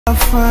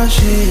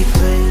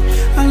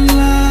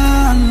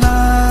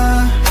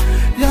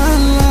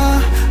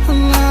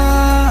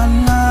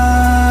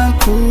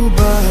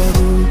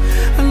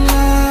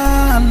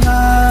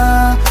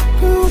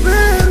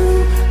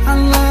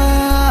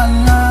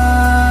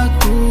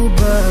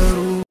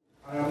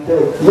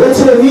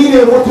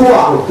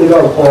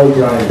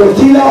The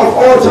killer of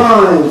all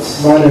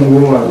times. Man and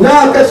woman.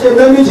 Na kashe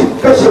namiji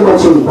kashe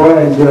mace. Boy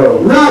and girl.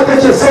 Na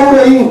kashe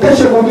saurayin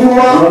kashe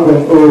budurwa. Young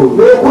and old.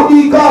 Mai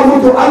kudi ka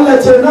mutu Allah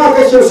ce na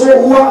kashe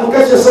tsohuwa in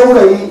kashe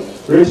saurayi.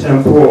 Rich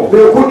and poor.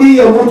 Mai kudi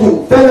ya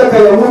mutu, talaka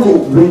ya mutu.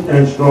 Weak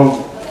and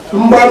strong.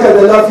 In baka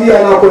da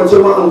lafiya na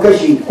kwance ma an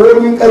kashe,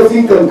 komin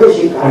karfin kan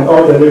kashe ka. And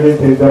all the living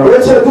things that are.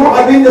 Yace duk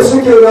abin da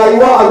suke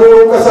rayuwa a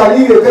doron kasa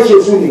ni ne kashe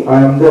su ne.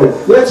 I am dead.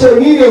 Yace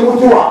ni ne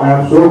mutuwa. I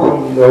am so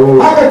come in the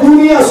world. Haka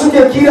duniya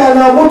suke kira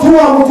na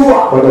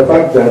mutuwa. For the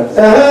fact that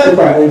if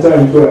I enter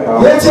into a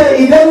house, yace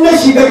idan na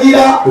shiga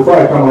gida, before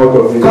I come out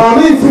of it,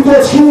 kamin fito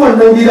cikin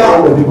wannan gida,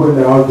 all the people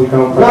in the house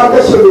become na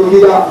kashe mai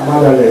gida,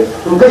 motherless,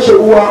 in kashe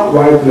uwa,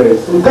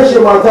 wifeless, in kashe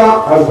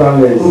mata,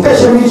 husbandless, in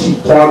kashe miji,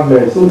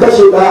 childless, in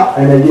kashe da.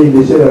 and again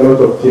they shed a lot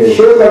of tears.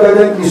 Sheka da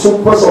danki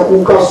sun fasa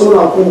kuka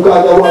suna kuka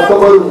da wa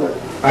kamarin nan.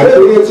 I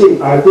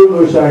don't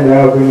know shine I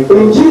have any.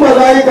 In ji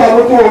malaika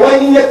mutuwa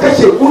wani ya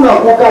kashe kuna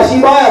kuka shi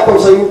baya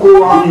tausayin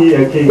kowa. Be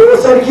a king, ko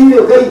sarki ne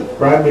kai,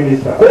 prime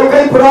minister, ko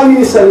kai prime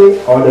minister ne,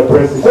 or the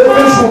president, ko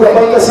kai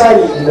shugaban kasa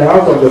ne. in the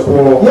house of the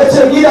poor,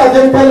 Yace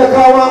gidajen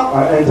talakawa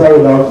I enter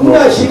without ina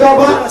law. shiga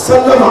ba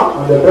sallama.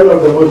 On the bed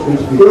of the most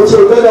rich people, Yace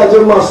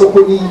gidajen masu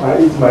kuɗi.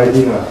 I eat my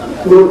dinner.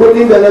 Mai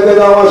kuɗin da na ga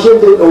dawa shi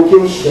zai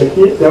ɗauke shi.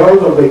 The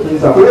house of the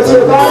kings are Yace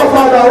ka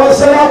fadawar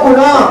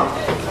sarakuna.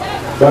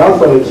 the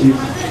house of the chiefs.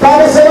 Ka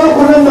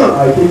sarakunan nan.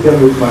 I keep them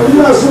with my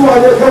Ina zuwa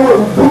ne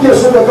kawai buge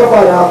su da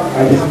kafa na.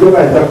 I display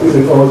my tactics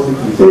in all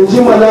cities, In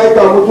ji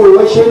malaika mutu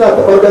wai shi yana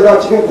taɓar gaza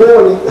cikin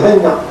kowane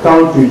hanya.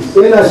 countries,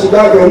 Yana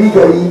shiga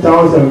gari,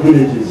 towns and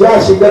villages.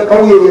 ya shiga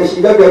ƙauye ya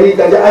shiga gari,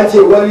 kaji an ce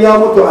wani ya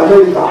mutu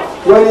Amerika,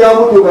 wani ya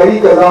mutu gari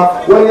kaza,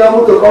 wani ya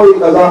mutu ƙauye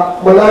kaza,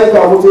 malaika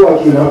mutuwa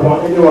kenan. Upon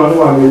anyone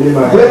who may lay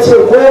my Ya hand, ce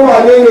ko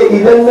wane ne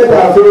idan na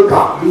tafe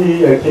ka,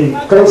 be a king,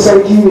 kai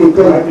sarki ne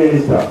prime kai,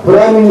 minister,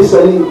 prime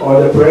minister ne,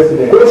 or the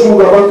president, ko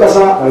shugaban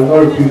kasa, does not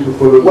refuse to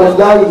follow me.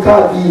 wallahi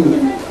ka bi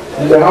ne.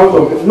 In the house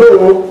of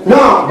no,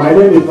 Na, my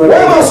name is wai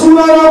not ba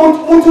suna na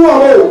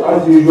mutuwa ba.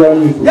 as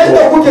usually used to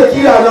Yadda call, kuke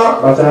kira na,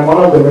 but I am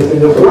one of the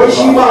messengers of wai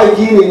shi God.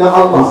 ma'aiki ne na He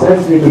Allah.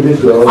 sends me to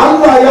this world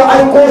Allah ya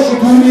aiko shi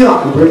duniya.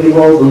 to bring him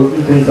all those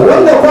things that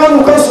Wanda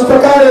kwanukansu ta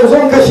kare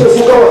zon kashe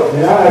su kawai.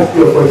 May I ask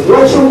you a question?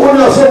 Rashin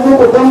kuna son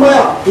muku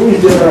tambaya. Who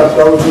is there that has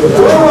traveled to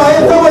the Wai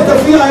waye taba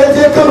tafiya ya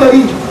je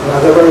kabari and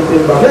has ever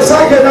seen ya back?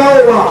 sake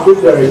dawowa. If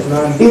there is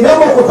none, Idan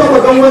ba ku taba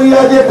gan wani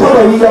ya je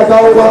kabari ya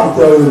dawo ba. I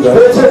tell you Ya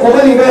that ce ku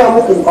bari gaya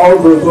muku. all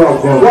those who have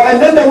gone,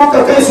 Wa'annan da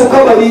muka kai su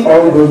kabari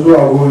all those who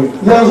are going,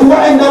 yanzu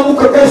wa'annan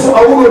muka kai su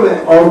a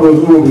wurin all those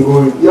who will be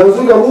going,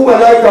 yanzu da mu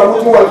malaika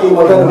mutuwa ke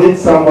magana. need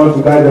someone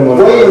to guide them on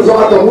Wai the yanzu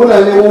aka muna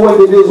neman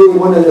wanda zai zo yi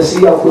mana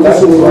nasiha ku ji That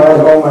is su. why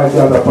the Almighty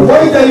has appointed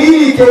Wai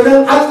dalili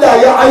kenan Allah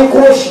ya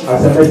aiko shi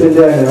as a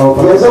messenger and a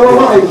helper. ya zama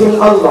ma'aikin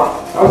Allah.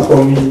 As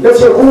for me, Ya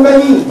ce kun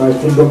gani my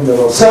kingdom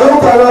never,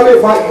 sarauta na bai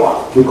faɗiwa.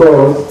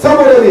 because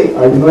Saboda ne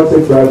I do not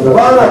take bribes.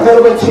 ba na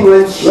karɓar cin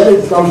hanci. When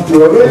it comes to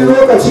your Wani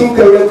lokacin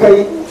ka ya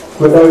kai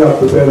whether you are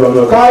prepared or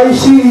not, ka yi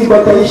shiri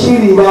ba ka yi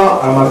shiri ba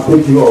I must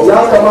take you off.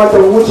 ya kamata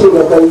mu wuce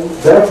da kai.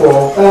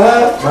 Therefore,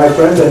 Eh, my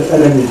friends and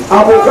enemies,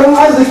 abokan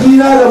arziki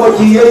na da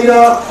makiyai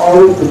na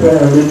always prepare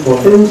and wait for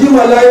me. in ji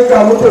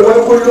mala'ika mutu wai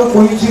kullum ku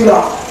yi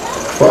jira.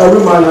 For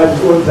every man has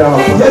his own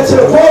time. Ya ce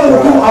kowane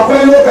mutum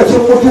akwai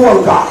lokacin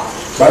mutuwanka.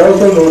 But I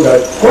also know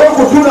that Ko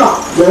ku tuna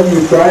when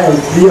you try and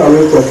flee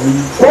away from me,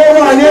 ko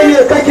wane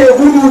ne kake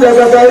gudu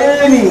daga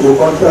gare ni. you will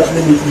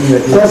constantly meet me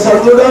again. Da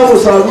sannu za mu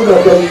sadu da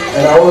kai.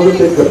 And I also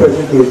take the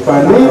person to his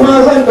final Ni house.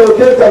 ma zan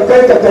ɗauke ka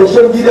kai ka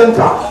karshen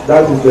gidanka.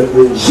 That is the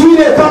place, Shi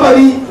ne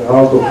kabari. the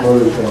house of no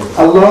return.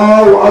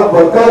 Allahu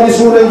Akbar. Ka ji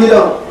sunan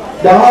gidan.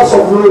 The house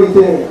of no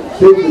return.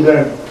 Say to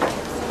them,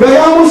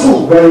 Gaya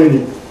musu.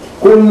 verily,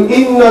 قل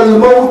إن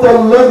الموت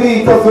الذي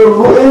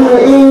تفرون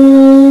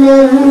إن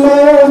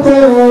الموت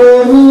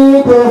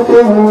الذي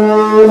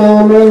تفرون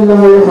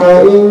منه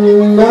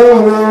فإنه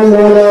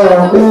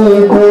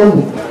ملاقيكم.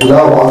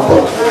 الله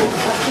أكبر.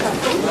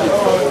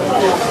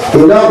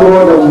 ina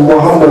kuma da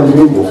Muhammad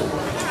Bibo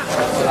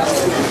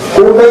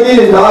ko ga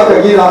ginin da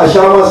aka gina a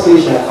Shama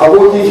station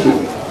abokin shi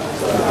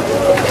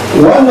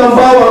wannan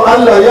bawan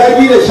Allah ya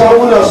gina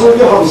shaguna sun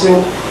fi 50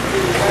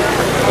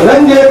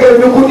 nan da ya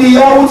karbi kudi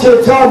ya wuce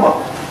Jama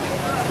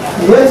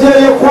ya je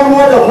ya komo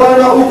da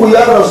kwana 3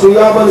 ya rasu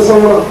ya bar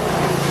sauran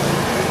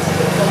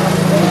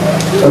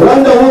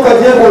ran da muka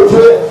je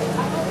goce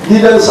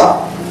gidansa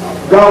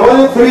ga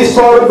wani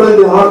 3-story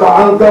building haka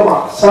an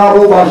gama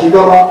sabo ba shiga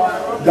ba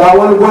ga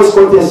wani voice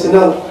contest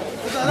nan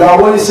ga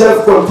wani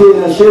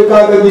self-contained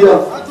sheka ga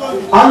gidan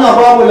ana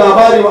ba mu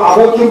labari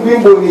abokin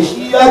bimbo ne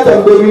shi ya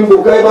tambaye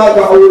bimbo kai ba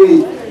ka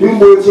aure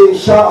bimbo ce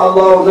sha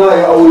Allah na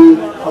ya aure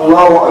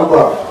Allahu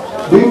Akbar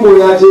bimbo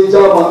ya ce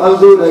jama an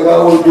zo da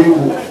gawar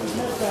bimbo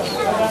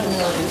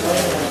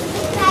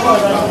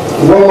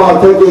وما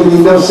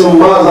تدري نفس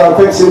ماذا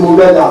تكسب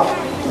غدا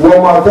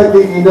وما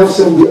تدري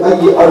نفس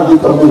بأي أرض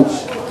تموت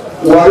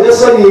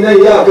ويسني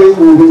يا كي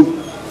gobe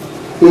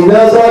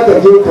ina za ka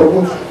je ka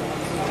mutu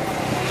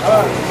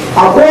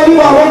akwai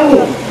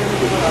babanmu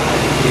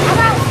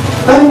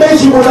ɗan dai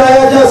shi guda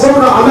ya ja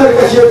zauna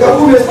Amerika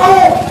shekaru mai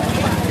tsawo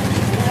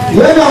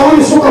yana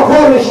wani suka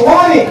kore shi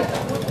wani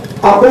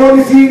akwai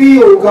wani fili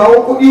yau kawo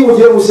kuɗi mu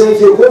je mu sai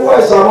ke kowa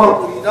ya samu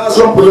na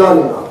son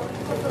fulani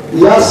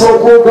ya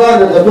sauko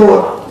gane da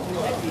nuwa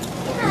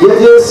ya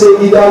je sai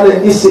gida na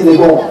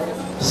isinigon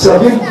 7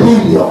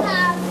 biliyon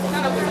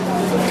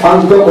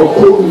an gaba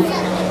kuɗi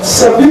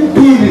 7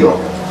 biliyon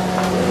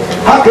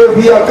haka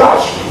biya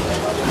kashi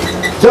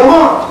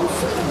jama'a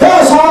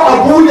ta so a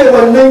bude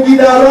wannan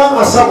gida ran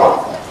asaba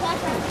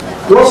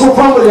wasu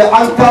family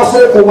an taso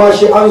kuma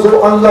shi an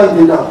zo an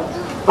landina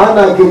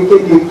ana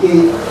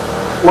girke-girke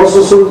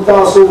wasu sun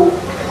taso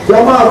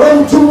jama'a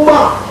ran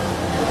juma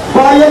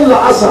bayan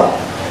la'asar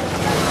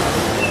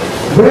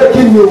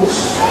breaking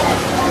news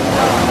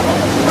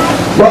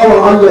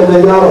bawan Allah na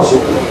ya rasu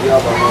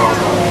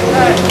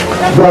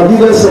ga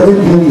gidan 7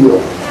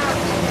 biliyon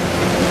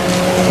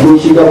bai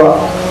shiga ba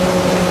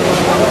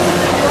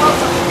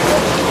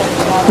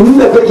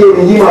inda kake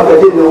rigima ka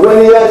je nan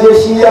wani ya je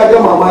shi ya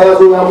gama ma ya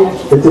zo ya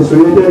mutu. It is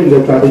related in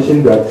the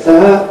tradition that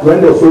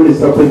when the soul is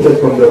separated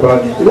from the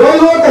body, wani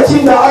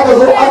lokacin da aka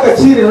zo aka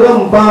cire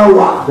ran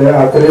bawa there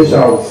are 3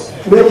 shouts.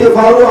 me ke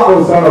faruwa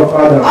O son of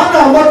Adam,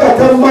 ana maka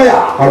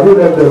tambaya have you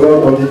left the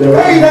Lord of the devil?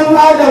 kai dan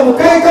adam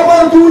kai ka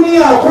bar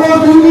duniya ko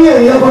duniyar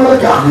ya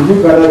barka Did you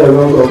gather the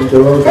Lord of the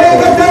devil? kai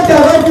ka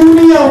tattara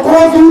duniya ko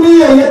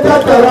duniyar ya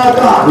tattara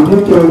ka Did you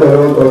kill the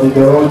Lord of the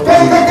devil?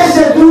 kai ka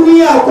kashe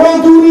duniya ko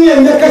duniyar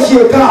ya kashe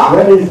ka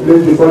When he is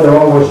placed before the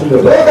one washing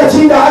the body,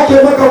 lokacin da ake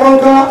maka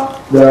wanka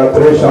there are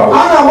 3 shouts.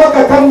 ana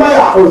maka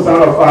tambaya O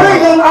son of kai Adam,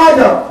 dan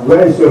adam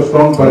where is your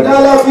strong body? ina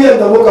lafiyar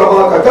da muka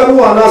baka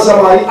kanuwa na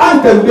samari an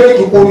tambaye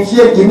ki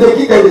kurciyar ki ne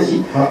kika da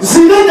shi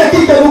zinan da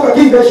kika muka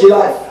kin da shi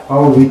lai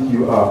How weak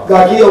you are.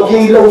 ga ki yau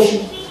kin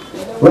laushi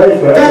Where is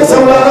your kan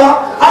saurara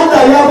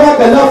Allah ya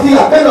baka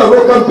lafiya kana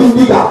rokan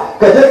bindiga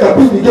ka je ka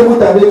bindige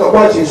mutane ka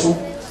kwace su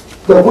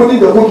da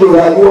kudi da kuke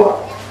rayuwa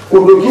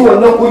ku doki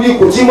wannan kudi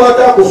ku ci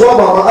mata ku so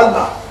ba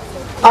Allah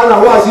ana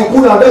wazi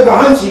kuna daga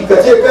hanci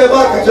ka ce kai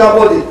ba ka sha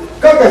bode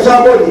ka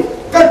sha bode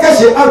ka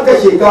kashe an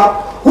kashe ka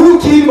who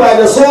kill by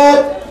the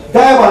sword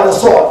die by the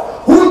sword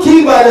who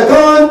kill by the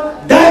gun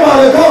die by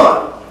the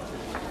gun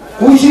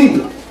ku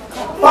shi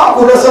ba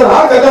ku nasara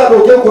haka da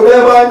doke ku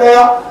ɗaya bayan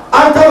ɗaya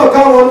an taba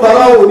kama wani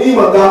barawo ni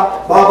manga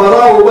ba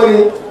barawo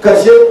bane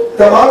kashe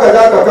ta ba ka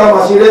da ka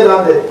kama shi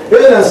rena da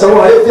rena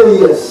sawa ya 10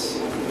 years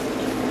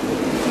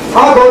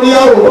haka wani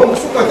yaro ba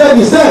suka ta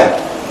nisa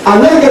a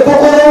nan ga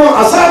kwakwalwa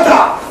a sata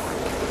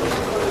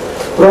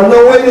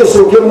rannan wani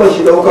sokin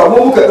mashi dauka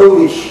mu muka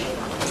daure shi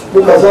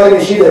muka zare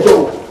shi da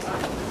kyau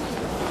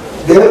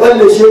da ya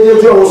balle shi ya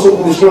je wasu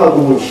kurushi a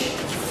gumu shi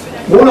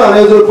muna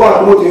ne zai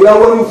fa mutu ya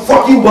wani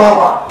fucking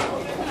baba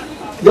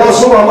ya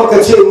suma maka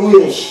ce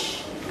ruyen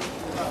shi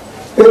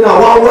ina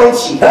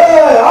wawanci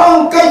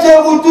an kashe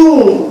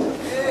mutum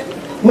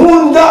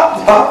mun da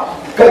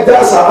ka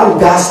dasa an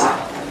dasa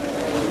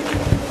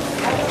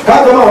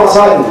ka gama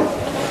wasa ne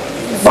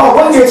ba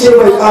wanda ya ce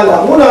mai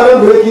kala muna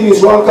nan da yake ne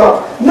su wanka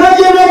na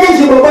je na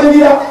gaji babban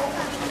gida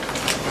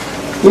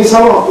ni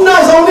sama ina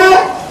zaune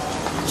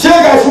she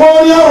ga shi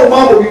wani yaro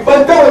Mamobi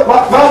ban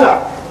taba bana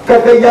ka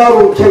ga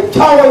yaro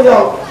kyakkyawan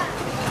yaro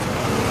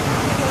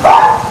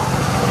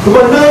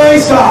kuma na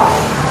iska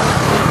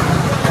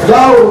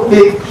yaro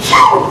ne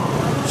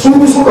su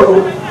bi suka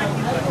zo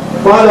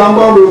ba da an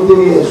ba mu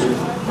yi su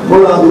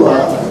muna zuwa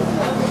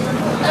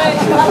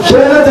she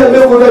na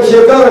tambaye ku da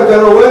shekara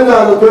gano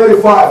wannan da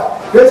 25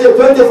 ya ce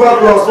 25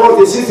 plus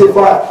 40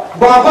 65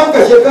 baban ka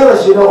shekara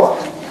shi nawa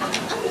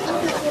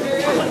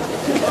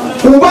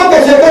uban ka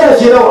shekara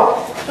shi nawa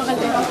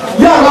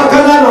yara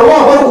kanana wa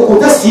bar ku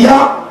ta siya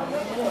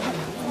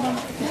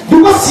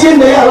duba siyan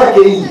da yara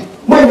ke yi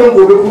manyan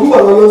gobe ku duba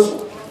rayuwarsu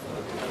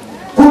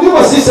ku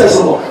duba sisters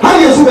mu har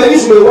yanzu gari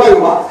su bai wayo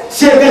ba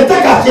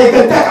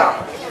shekantaka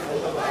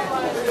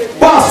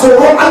ba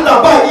tsoron Allah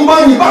ba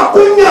imani ba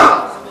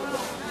kunya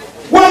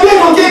wanda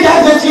yau ke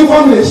ga da cikin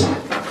family shi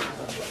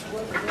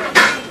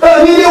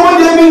ni ne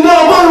wanda ya min na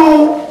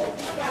manu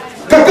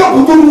ka ka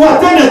budurwa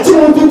tana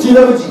cin mutunci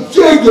na miji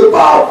shege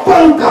ba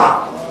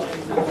banka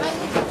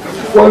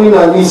wani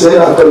na nisa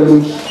yana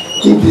kallon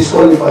kin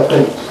disqualify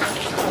kai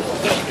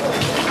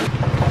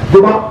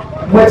kuma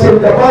mace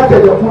da ba ta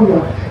da kunya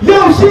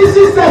yau shi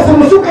sisters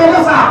mu suka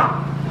rasa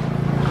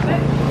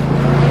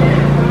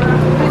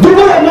duk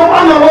wannan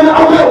ana wani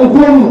aure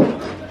unguwanmu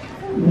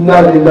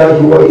inna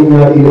lillahi wa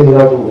inna ilaihi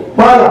raji'un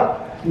fara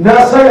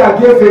na saya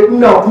gefe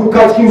ina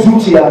kuka cikin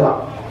zuciya na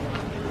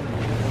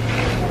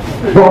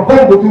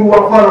babban budurwa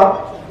fara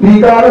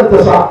rigarar ta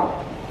sa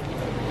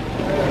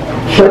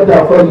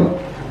shadda fari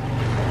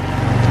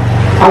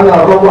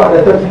ana rawa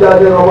da ta fi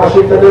daɗin rawa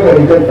shi ta daga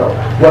riganta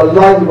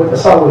wallahi ba ta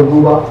sa wando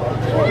ba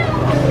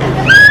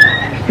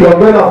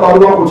wanda yana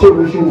faruwa ku ce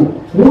mun shigo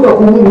mu da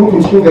kuma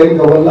mutu cikin gari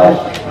ga wallahi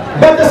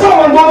ba ta sa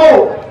wando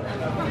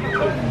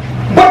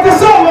ba ta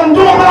sa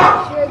wando ba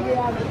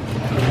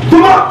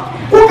kuma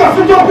kuka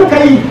fito kuka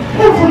yi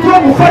mun fito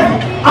mu fadi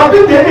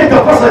abin da ya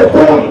tafasa ya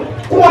koyi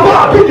kuma ba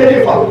abin da ya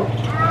faru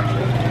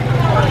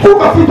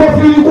kuka fito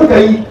fili kuka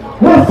yi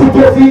mun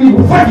fito fili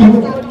mu fadi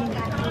mu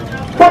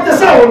ba ta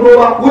sa wando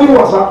ba wuri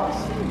wasa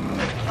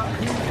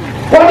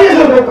wani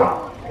zai dauka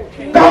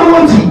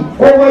karuwanci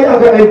kowa ya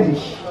ga aiki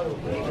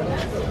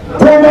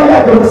kowa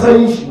ya ga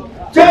matsayin shi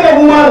ke da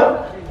mu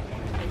mara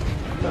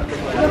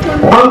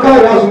an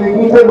kare azumi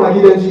kun koma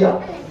gidan jiya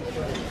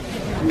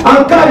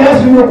an kare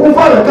azumi kun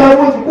fara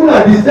karuwanci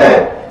kuna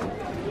disturb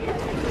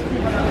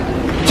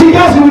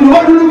cikin azumi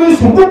wani rubin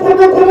su buku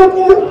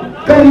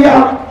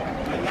kariya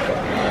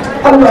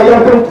Allah ya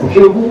gan ku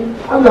shegu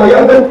Allah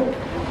ya gan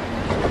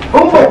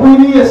an ba ku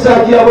ni ya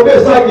sake ba bai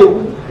sake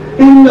ku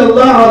إن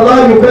الله لا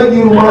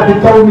يغير ما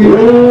بقوم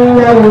إن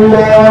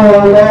الله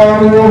لا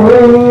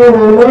يغير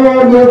ما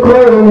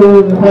بقوم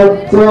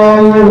حتى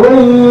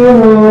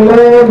يغيروا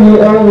ما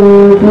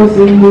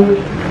بأنفسهم.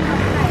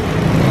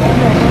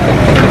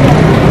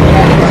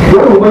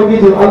 Wani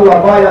Ubangijin Allah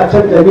baya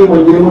canza ne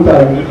mai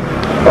mutane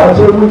ba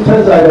ce mun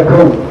canza da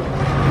kanmu.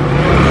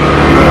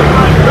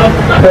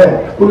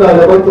 Kuna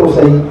da ban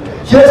tausayi.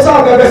 Shi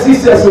yasa ga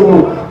sisters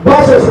mu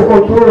ba su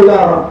control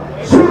yara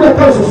su da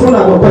kansu suna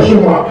da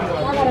fashin ma.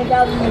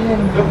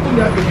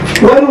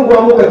 Wani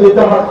kuwa muka je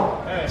ta haka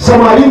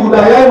samari guda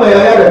ya yi ma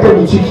yaya da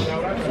kani ciki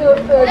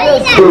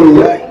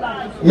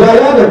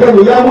yaya da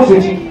kani ya musu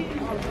ciki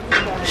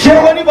shi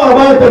wani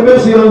baba ya tambaye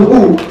su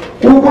yanzu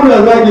ku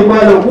kuna zagi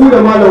malam ku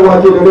da malam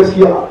wake da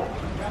gaskiya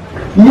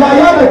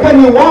yaya da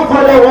kani wan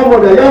fada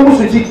wan da ya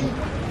musu ciki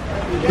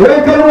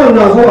wai kalmar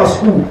na zuwa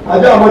school a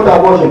da mata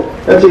abortion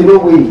ta ce no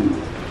way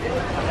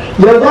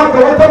yanzu haka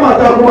wata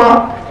mata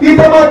kuma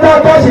ita ma ta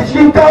tashi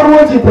cikin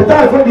karuwancin ta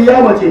haifi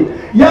ya mace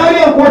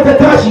yariyar ko ta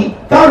tashi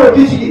ta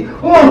roki ciki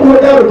umar ko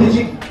ta roki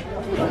ciki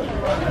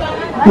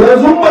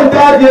yanzu man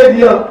ta je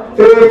biya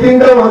kin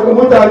gama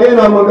mutane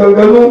na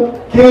maganganu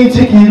kin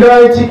ciki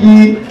da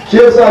ciki shi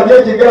yasa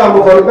je ki ga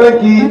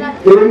mafarkanki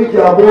miki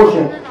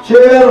abortion shi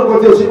yana ko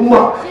ta shi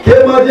umma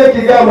ke ma je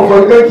ki ga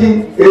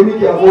mafarkanki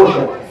miki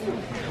abortion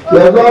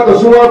yanzu aka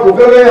suwa ku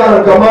kare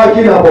yaran kama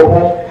kina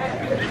babbo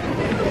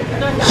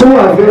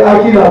suna fi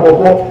akina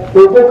babbo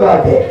ko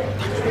kake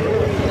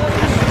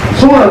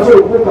suna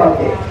so ko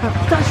kake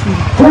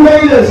kun ga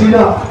idan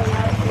sina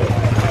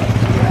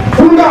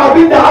kun ga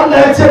abin da Allah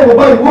ya ce mu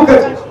bari muka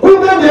ce kun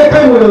ga me ya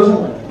kai mu yanzu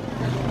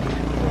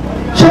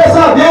shi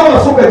yasa da yawa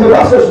suka ji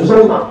ba su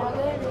zauna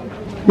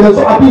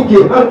yanzu abin ke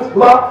har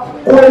ba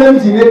ko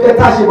namiji ne ka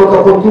tashi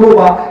baka kontrol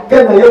ba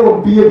kana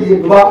yawan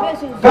biye ba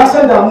ka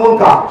san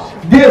damuwanka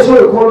dai so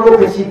ya ko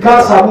lokaci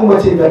ka samu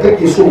mace da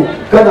kake so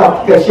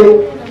kana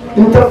kashe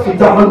in ta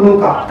fita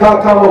hannunka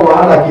ka kama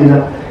wahala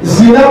kenan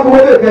zina kuma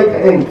bai kai ka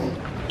yan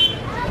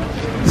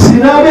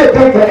zina bai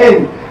kai ka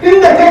yan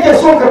inda kake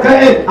so ka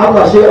kai yan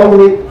Allah shi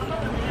aure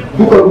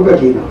duka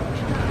kenan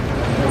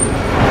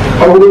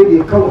aure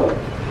ne kawai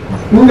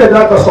inda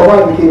za ka sawa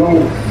da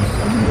kenan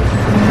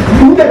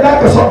inda za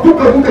ka sa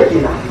duka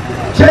kenan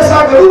shi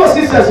yasa ga ruwa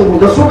sisters mu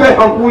da su kai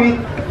hankuri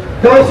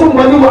da wasu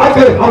mani mu aka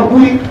yi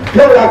hankuri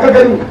yau da ka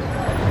gani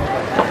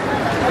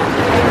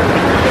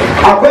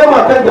akwai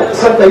matan da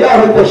santa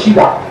yaran ta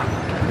shida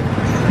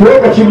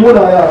lokacin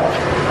muna yara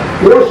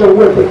yau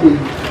shawar take yi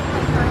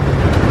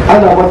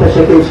ana mata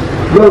shakai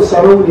yau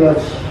sarauniya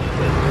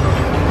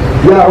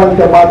ce yaran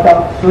da mata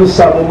sun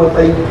samu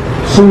matsayi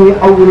sun yi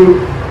aure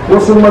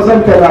wasu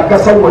mazanta na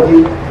kasan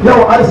waje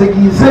yau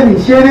arziki zani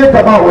shere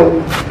ta ba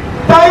wani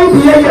ta yi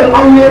biyayyar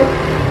aure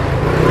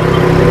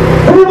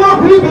kuma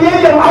ku yi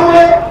biyayyar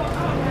aure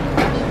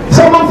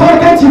zaman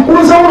farkanci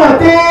kun zauna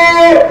te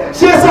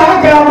shi yasa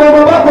haka ya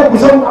mai ba ku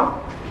zauna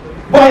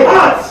by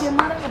heart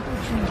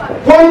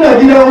ko ina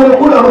gida wani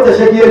kuna mata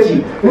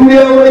shakiyarci in da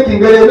yawon kin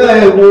gare na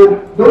yabo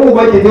don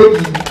uba ki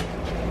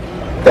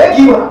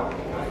daki ma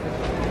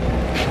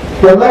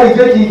wallahi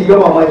je ki ga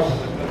mamaki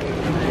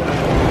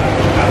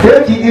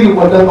ki irin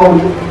wannan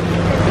aure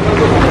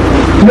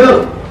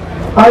nan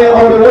ayi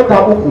aure wata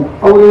uku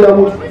aure ya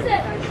mutu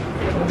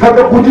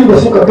kaga kudin da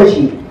suka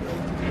kashe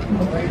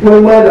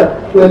kuma da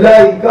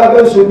wallahi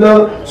kagan su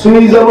nan sun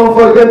yi zaman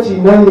farkanci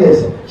nan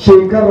yes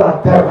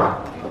shekara 9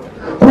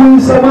 kun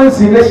zaman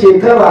su na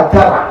shekara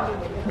 9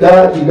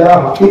 la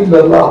ilaha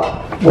illallah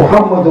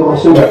muhammadu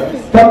rasulullah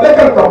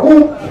tambakar ka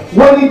ku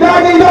wani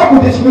dadi za ku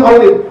da cikin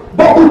aure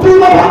ba ku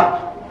tuna ba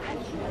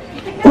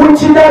kun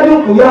ci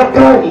dadin ku ya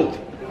kare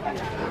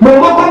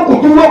maimakon ku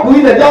tuna ku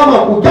yi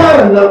nadama ku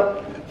gyara nan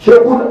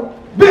shekuna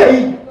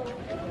bai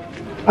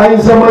an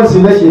zaman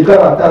su na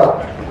shekara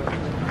 9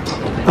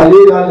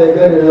 alera Allah ya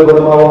gane na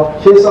barmawa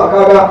shi yasa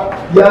kaga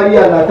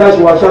yariya na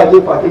tashi wa sha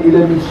jefa ta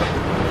gidan miji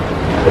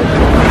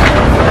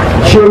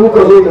shi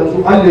muka zo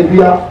yanzu Allah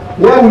biya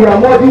wani ya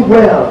modi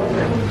waya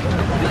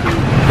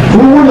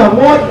muna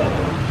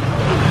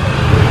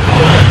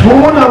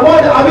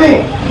modi abin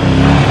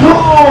no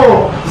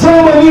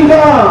zamani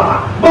da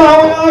ba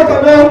wani aka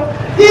nan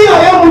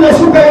iyayenmu da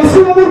suka yi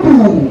sun mutu.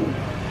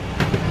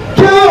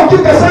 Kyau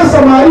kika san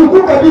samari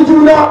kuka bi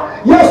juna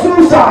ya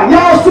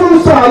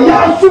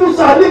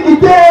susa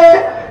likite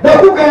da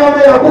kuka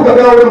ya kuka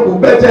ga wurin ku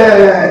bete.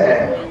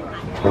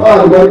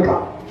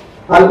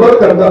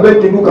 Albarkar da bai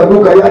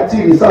duka ya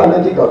tiri sa na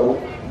kika zo.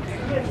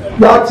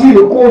 Ya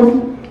tiri komi.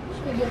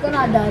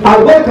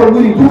 Albarkar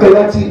wuri duka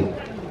ya tiri.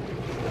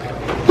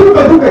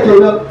 Duka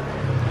kenan.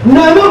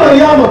 Na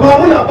Maryama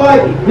ba muna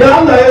bari ya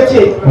Allah ya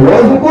ce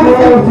واذكر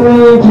في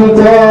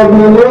كتاب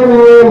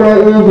مريم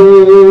إذ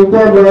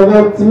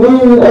انتبذت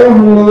من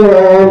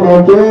أهلها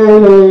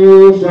مكانا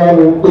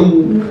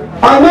شرقيا.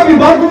 Annabi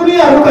ba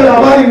duniya duka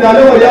labarin na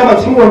Maryama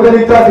cikin wannan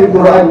littafin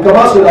Qur'ani ka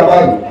ba su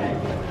labari.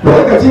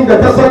 Lokacin da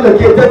ta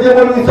sallake ta je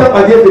wani can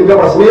a gefen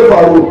gabas me ya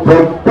faru?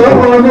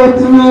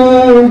 فاتخذت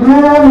من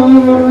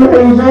دونهم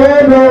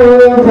حجابا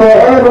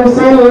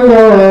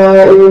فأرسلنا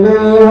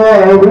إليها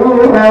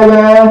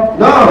روحنا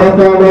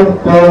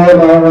فتمثل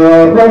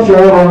لها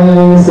بشرا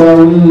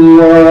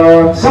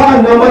سويا.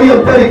 Sa'an nan Maryam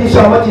ta riki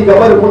shamaki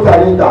gaba da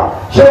mutanenta,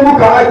 sai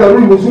muka aika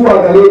ruhu zuwa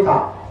gare ta.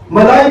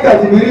 Mala'ika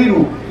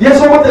Jibrilu ya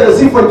so mata da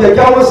siffar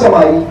kyakkyawan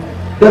samari.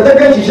 Da ta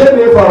gan shi sai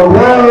me ya faru?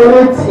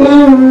 قالت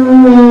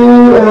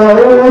إني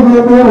أعوذ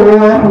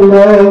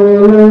بالرحمن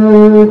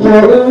منك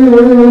إن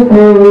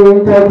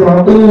كنت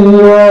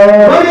تقيا.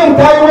 Maryam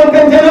ta yi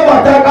wankan janaba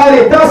ta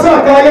kare ta sa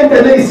kayanta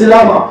na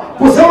Islama.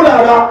 Ku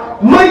saurara,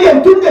 Maryam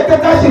tun da ta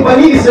tashi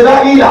bani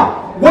Isra'ila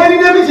wani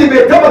namiji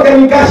bai taba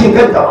ganin gashin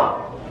kanta ba.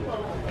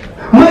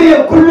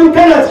 Maryam kullum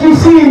tana cikin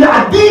shiri na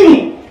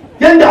addini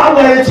yanda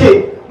Allah ya ce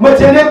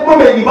mace ne kuma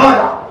mai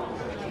ibada.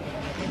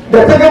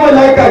 Da ta ga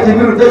mala'ika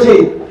Jibril ta ce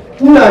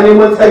ina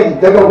neman tsari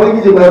daga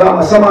ubangiji mai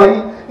rama samari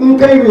in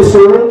kai mai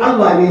tsoron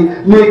Allah ne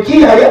mai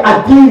kiyaye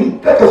addini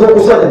kaka zo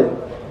kusa da ni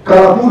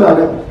karatu na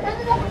nan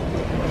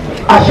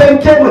a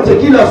shanke mace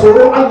kina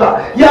tsoron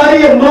Allah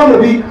yariyar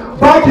Mamobi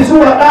ba ki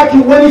zuwa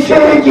ɗakin wani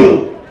shirki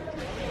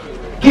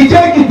ki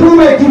je ki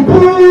tume ki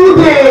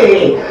bude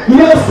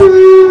ya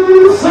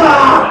susa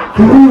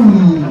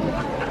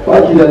ba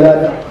ki da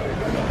lada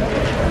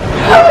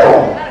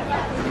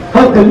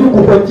hankali ku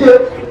kwance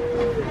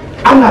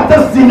ana ta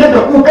zina da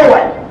ku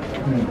kawai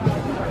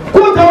ko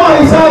jama'a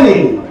isa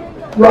ne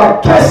you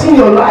are cursing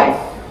your life.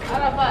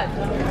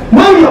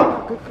 Maryam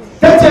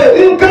ta ce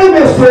in kai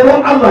mai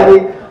tsoron Allah ne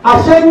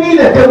ashe ni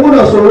da kai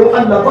muna tsoron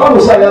Allah ba mu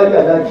sa yari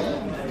a daji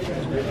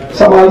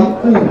samari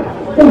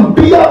kun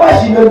biya ba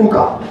shi na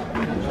duka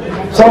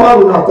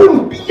samaru na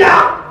kun biya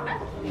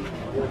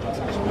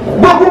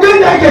ba ku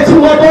gani ake cin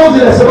wata wanzu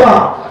da su ba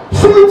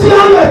sun ci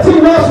ana cin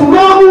nasu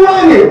ramuwa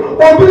ne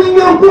obirin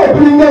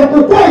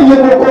yanku kwanye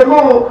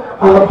makono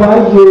a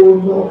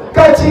bayo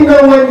kaci na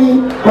wani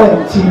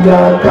hanci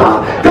na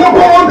ka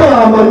kowa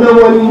ga mana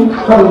wani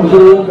an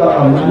zo ga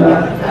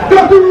mana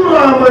ka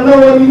tura mana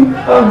wani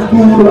an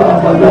tura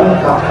mana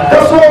ka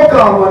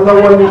soka mana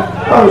wani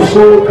an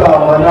soka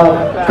mana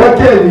ka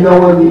keli na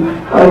wani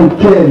an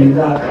keli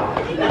na ka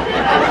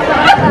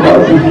ba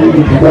su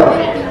je gida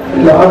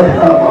da an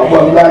haɓa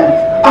wallahi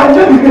an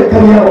jabi kai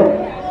karyawa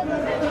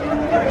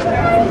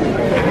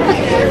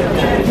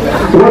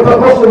wata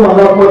kwaso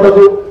mana kuma ta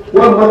zo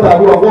wani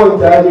mataruwa kawai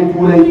ta yaje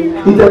turai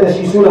ita da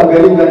shi suna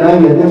garin ga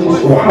nan yadda ce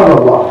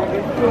subhanallah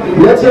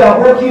ya ce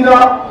abokina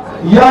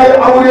ya yi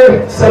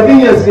aure sabin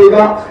ya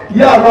tsega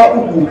yara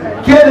uku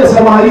ke da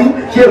samari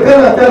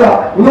shekara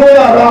tara no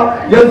yara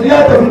yanzu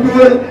ya tafi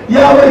turai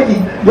ya warki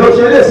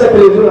yaushe ne saka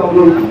ya zo na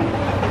wuri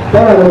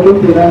tana da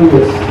 29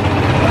 years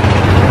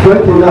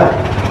 29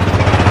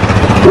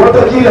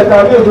 watakila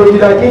kafin zo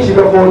gida kin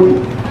shiga 40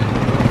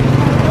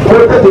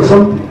 wata da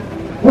something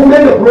kun ga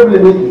da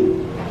problem yake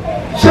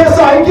shi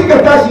yasa in kika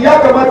tashi ya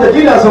kamata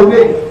kina zaune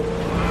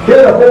ke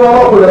da kowa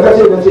mako da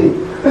kace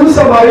in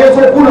samari ya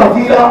zo kuna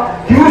fira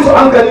ki yi su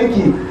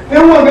hankalinki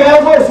in wanga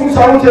ya zo su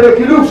samu cire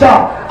ki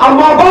lufsa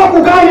amma ba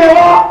ku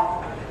ganewa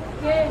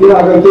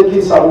ina ganke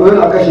ki samu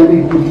yana kashe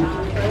min kudi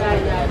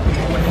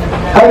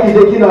aiki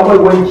da kina mai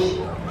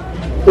wanki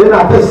yana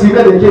ta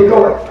siga da ke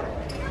kawai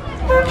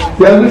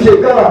yanzu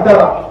shekara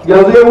tara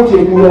yanzu ya wuce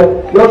turai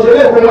yaushe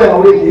ne kuma ya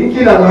aure ki in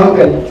kina da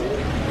hankali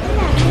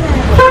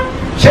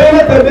sai na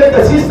tambaye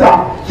ta sista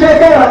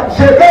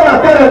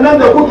shekara tara nan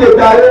da kuke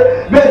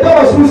tare bai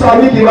taba su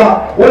sami ki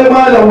ba wai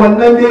malam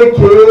wannan ne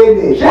ke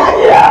ne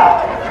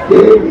shari'a ke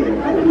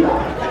ne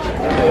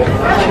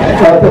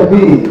ka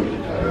tafi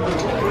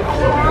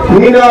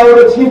ni na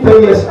wuri cikin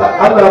tayyas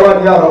Allah ba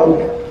ni yara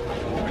uku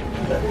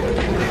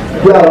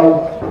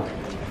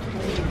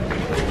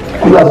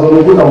kuna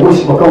zaune kuna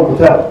goshi makan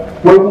kuta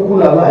wai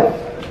kuna lai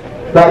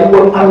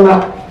rayuwar Allah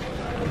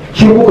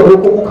shi kuka zo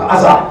kuka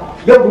aza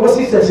yau kuma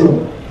sista sun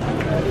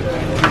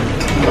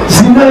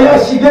zina ya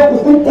shige ku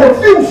kun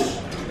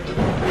confuse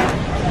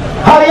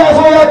har ya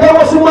zo ya kai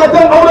wasu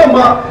matan auren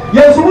ma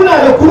yanzu muna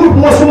da group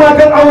wasu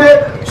matan aure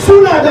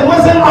suna da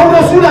mazan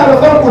aure suna da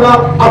farkuna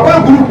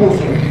akwai group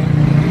su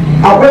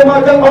akwai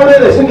matan aure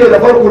da suke da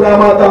farkuna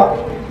mata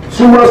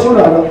su ma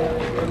suna nan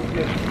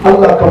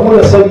Allah ka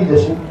muna sani da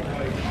su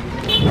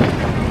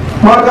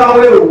mata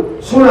aure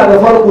suna da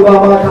farkuna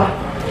mata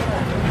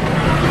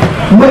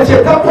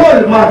mace ta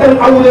kol matan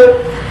aure,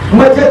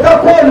 mace ta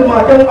kol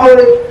matan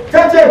aure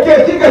ta ce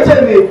ke kika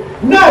ce me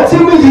na ci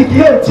miji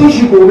kiyar ci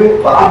shi gobe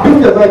ba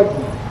abin da za ki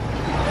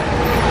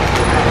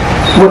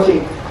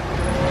mace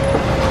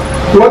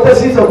wata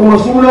sisa kuma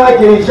suna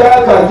ake yi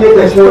shaka ke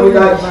da shi wani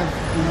daji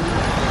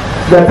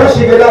da ta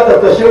shiga da ta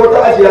tashe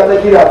wata ajiya ta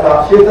kira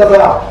ta she ta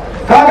tsaya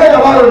ka ga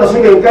dabarar da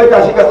suka yi kai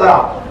ta shi ka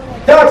tsaya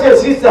ta ce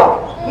sisa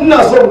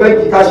ina son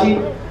ganki tashi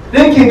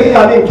dinki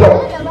ga min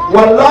kyau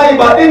wallahi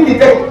ba dinki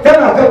kai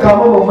tana ka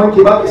kama mamman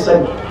ki ba ki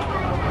sani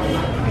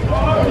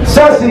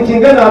sassin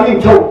kin gana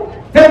min kyau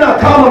tana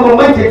kama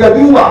mamman ki ga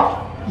duba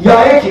ya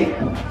yake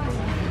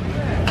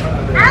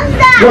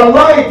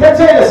wallahi ta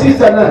ce da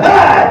sisa nan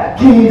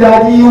ki yi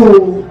daɗi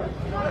yiwu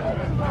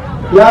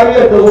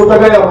yariyar ta zo ta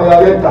gaya ma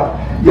yayanta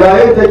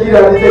yayin ta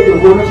kira ne take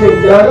gobe ce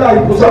ya za a yi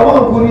kusa ma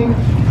hankuri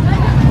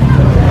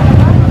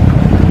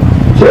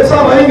shi yasa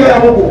ma yin gaya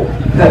muku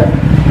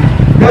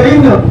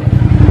garin nan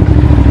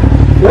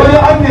wani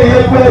an ne ya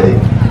yi wedding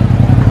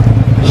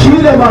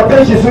shi da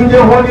matan shi sun je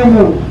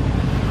honeymoon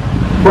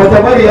ba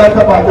ta bari ya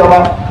taba ta ba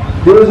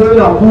da ya zo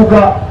yana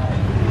kuka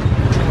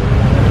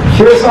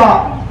shi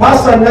yasa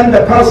fasan nan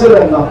da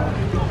kansilan nan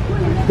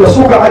da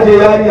suka aje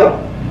yariya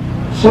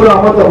suna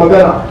mata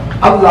magana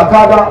Allah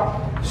kaga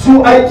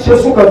su aice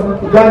suka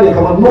gane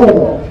kamar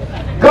nuhu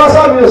ka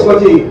sami da suka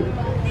ce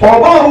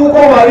ba hu ko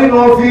bari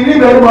no fili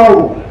bai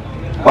mawo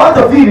ba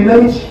ta fili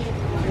namiji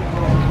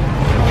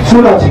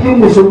suna cikin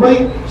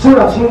musulmai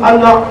suna cikin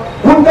Allah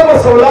kun taba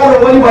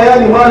sauraron wani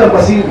bayani malam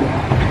basiru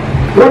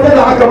wata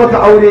da aka maka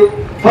aure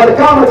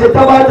farka mace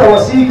ta bata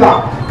wasiƙa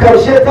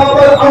karshe ta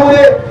bar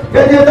aure ta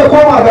je ta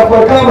koma ga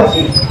farka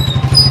mace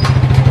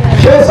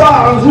shi yasa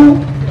yanzu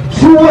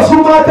su wasu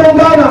matan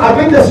gane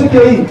abin da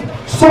suke yi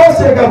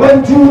sose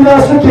gaban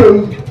juna suke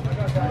yi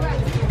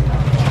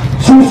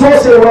su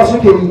sosewa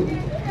suke yi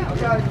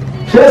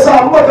shi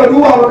yasa an baka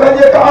duba ba kan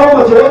je ka aure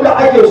mace wanda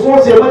ake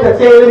sose mata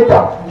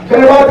tserinta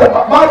kai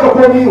ba ka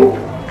komi yo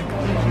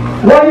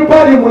wani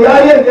fari mu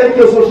yayin da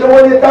yake so shi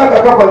wani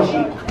taka kafan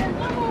shi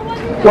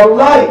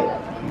wallahi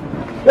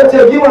ya ce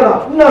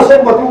gimana ina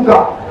son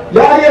batunka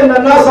yayin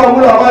nan na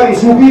samu labari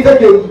su bi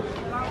take yi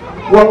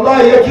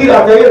wallahi ya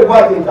kira ta yi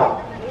batinta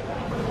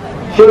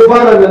shi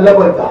fara da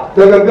labarta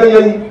da gangan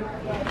yayi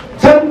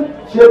can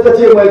shi ta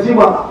ce mai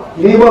jima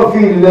ni ban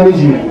fili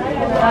namiji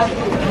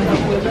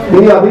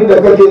ni abin da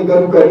kake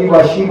gani gari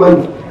ba shi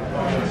bane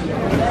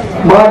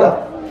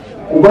mala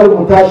ubar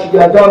mu tashi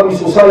ya dami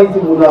society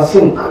mu na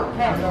sink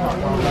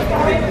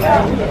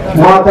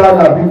mata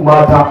na bin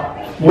mata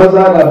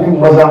maza na bin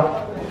maza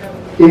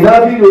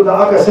ina video da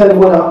aka sani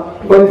mana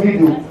wani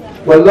video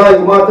wallahi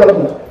matar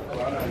mu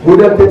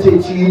gudan ta ce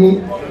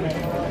cini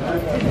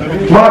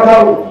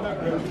mata mu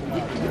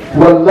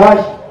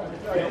wallahi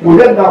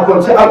gudan na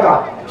kwanci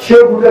aka she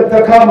gudan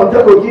ta kama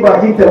ta ɗauki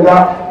bakin ta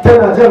ga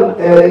tana jan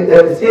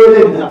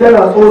tsere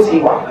tana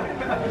tsotsewa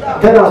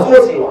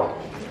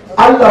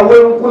Allah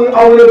wani kun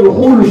aure da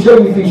hulu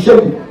shayi fi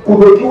shayi ku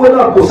doki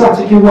wani ku sa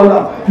cikin wani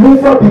mun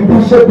fa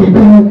bibin sha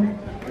bibin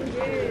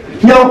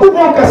yankun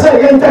ka sa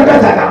yan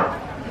taga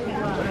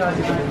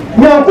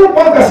yankun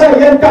ka sa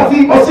yan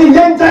tafi osi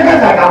yan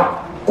taga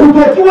ku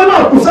doki wani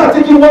ku sa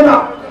cikin wani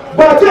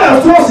ba ta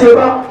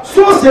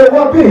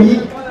sosewa bai yi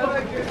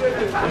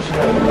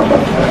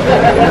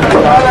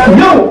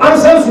yau an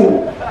san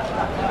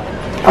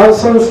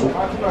su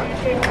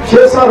shi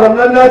yasa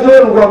ranar na je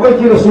yin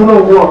gwagwaki da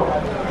sunan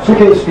ruwa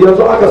suke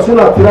yanzu aka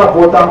suna tira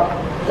kota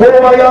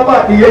kowa ya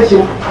ba ɗiye shi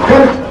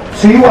kan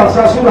su yi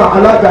wasa suna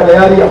alaka da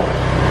yariya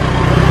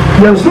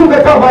yanzu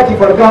ga ta baki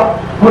farka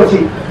mace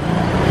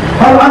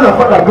har ana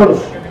faɗa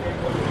kansu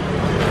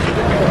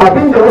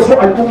abinda wasu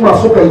al'umma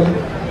suka yi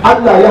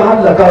Allah ya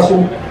hallaka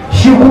su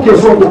shi kuke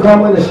so ku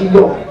kama da shi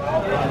yau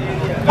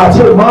a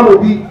ce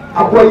Mamobi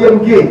akwai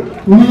yanke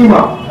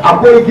nima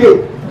akwai ge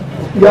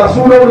ya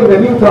suna wurin da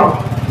ninka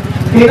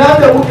ina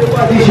da muke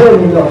kwaɗi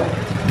shirin yau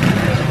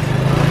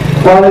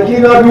kwanaki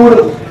na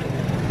biyu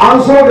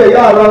an so da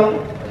yaran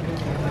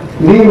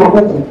nima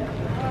uku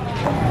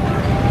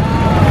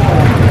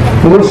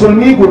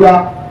musulmi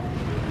guda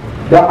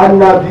da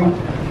annabi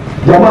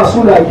jama'a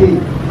suna ke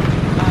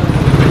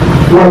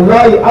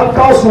wallahi an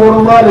kasu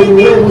wani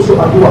malami ya musu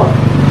addu'a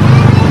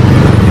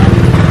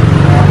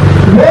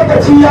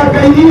lokaci ya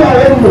kai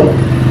iyayenmu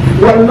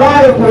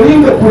wallahi ku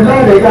ringa kula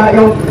da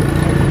ƴaƴanku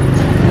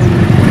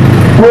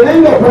ku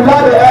ringa kula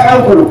da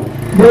ƴaƴanku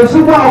yanzu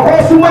ba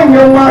akwai su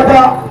manyan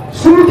mata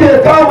suke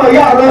kama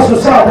yara su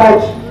sa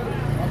daki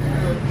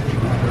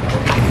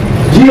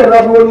jiya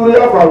na wani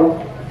ya faru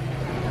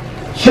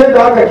shi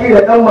da aka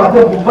kira dan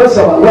matan babban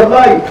sama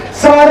wallahi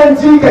saran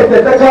jigar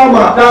da ta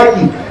kama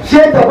daki shi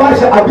ta ba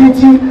shi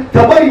abinci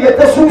ta bari ya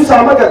ta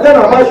susa mata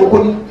tana ba shi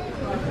kuɗi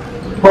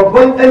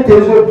babban ɗan ta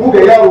zo buga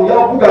yaro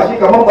ya buga shi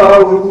kamar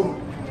barawo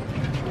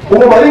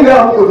kuma bari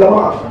ga muku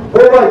jama'a ko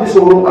ba ji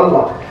tsoron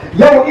Allah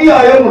yau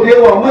iyayenmu da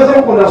yawa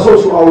mazan ku na so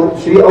su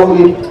yi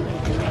aure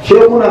shi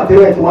kuna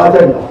tare ki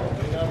matan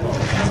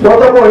nan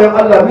wata koyon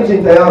Allah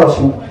mijinta ya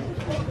rasu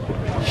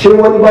shi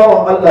wani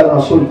bawan Allah na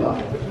son ta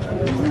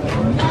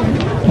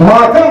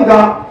matan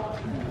ga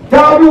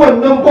ta bi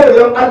wannan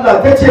boyon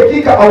Allah ta ce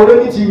kika aure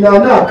mijina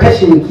na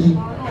kashe ki,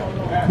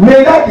 me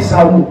za ki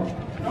samu?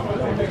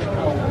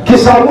 Ki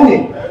samu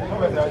ne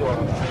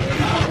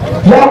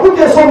ya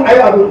kuke son a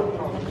yi abin?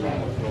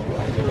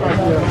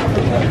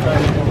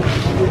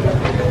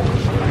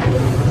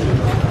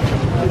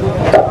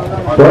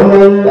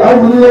 ومن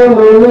أظلم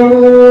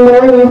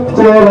ممن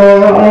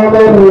افترى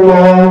على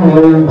الله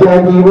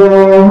الكذب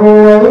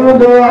وهو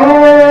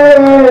يدعى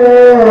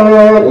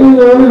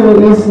إلى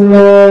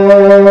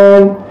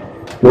الإسلام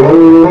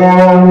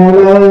والله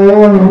لا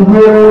يهدي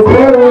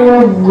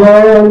القوم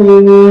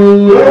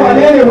الظالمين.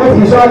 wane ne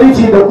mafi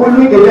zalunci da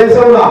kullum idan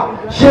zauna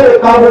shirin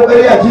kawo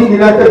ƙarya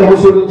jingina ta da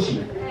musulunci?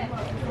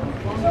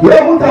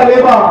 yau mutane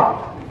ba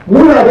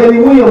muna gani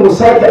mu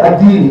sake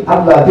addini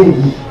Allah zai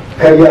yi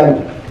karya ne.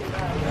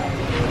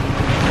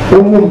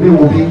 mun bi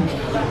mu bi,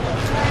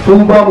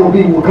 sun ba mu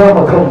bi mu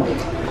kama kanmu,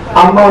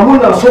 amma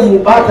muna son mu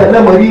ɓata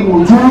lamari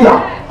mu juya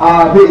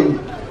a bai.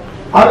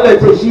 Allah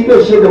ce shi bai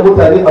shaida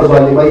mutane a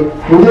zalimai.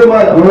 Mu je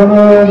mana.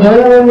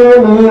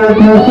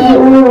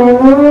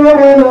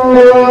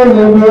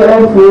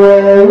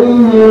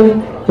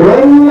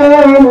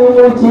 والله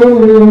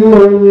متم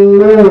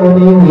نوره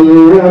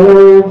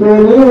ولو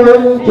كره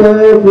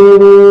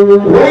الكافرون.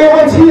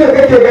 ويوانci da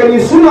kake gani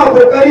suna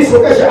kokari su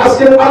kashe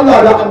hasken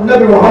Allah da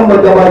Annabi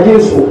Muhammad da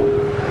bakin su.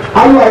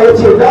 Allah ya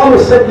ce da mu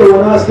sake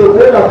wani haske ko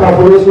da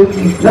kafirai sun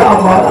ci na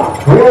amana.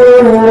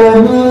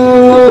 والذي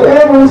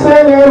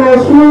أرسل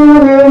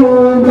رسولا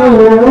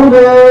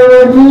بالهدى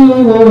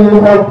ودين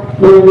الحق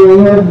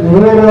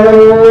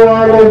ليظهره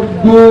على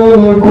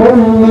الدين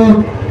كله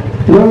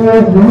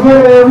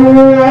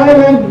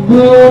على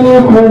الدين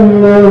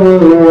كله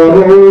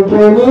ولو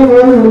كره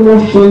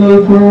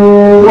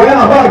المشركون.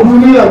 ويا با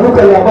دنيا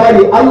duka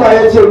labari Allah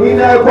ya ce ni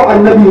na ko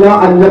annabi na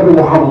Annabi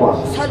Muhammad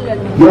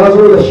ya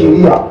zo da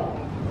shari'a.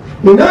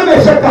 Ina mai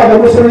shakka da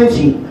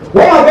musulunci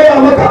wa gaya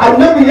maka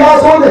annabi ya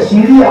zo da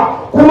shari'a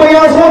kuma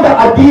ya zo da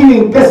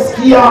addinin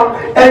gaskiya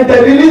and the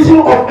religion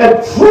of a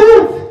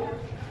truth.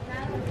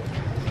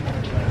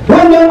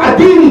 Wannan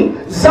addini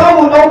za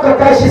mu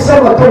ɗaukaka shi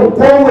sama kan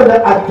kowane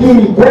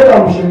addini ko da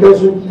mushrikai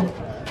sun ki.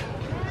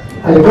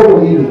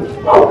 Alkawari ne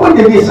ba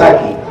wanda zai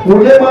sake mu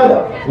je mana.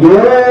 يا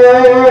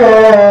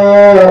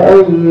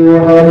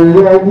أيها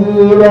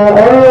الذين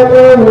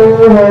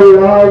آمنوا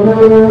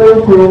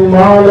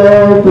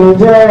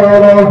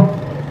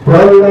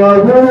هل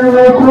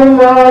أدلكم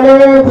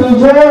على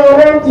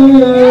تجارة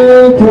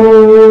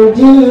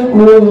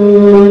تنجيكم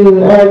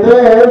من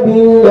عذاب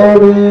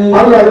أليم.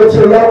 Allah ya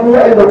ce ya ku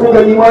da kuka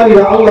imani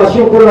da Allah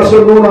shin kuna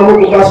son nuna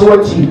muku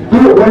kasuwanci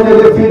wanda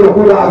zai fi da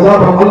ku da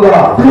azaban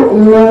Allah.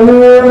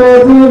 تؤمنون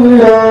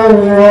بالله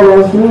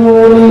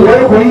ورسوله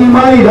Wai ku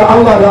imani da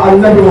Allah da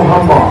Annabi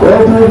Muhammad.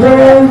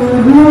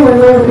 وتجاهدون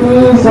في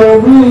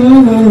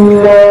سبيل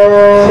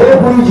الله Sai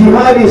ku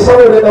jihadi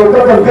saboda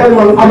ɗaukakan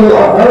kalmar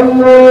Allah.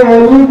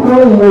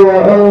 أموالكم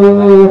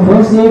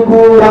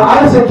وأنفسكم Da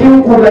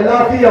arzikinku da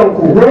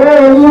lafiyanku.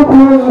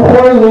 ذلكم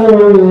خير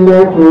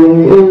لكم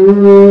إن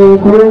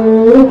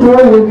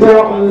كنتم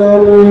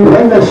تعلمون.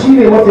 Wannan shi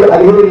ne mafi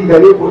alheri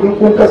gare ku in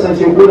kun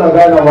kasance kuna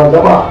ganawa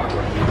gaba.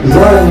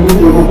 Za a yi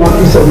muku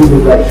fi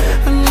sabilillah.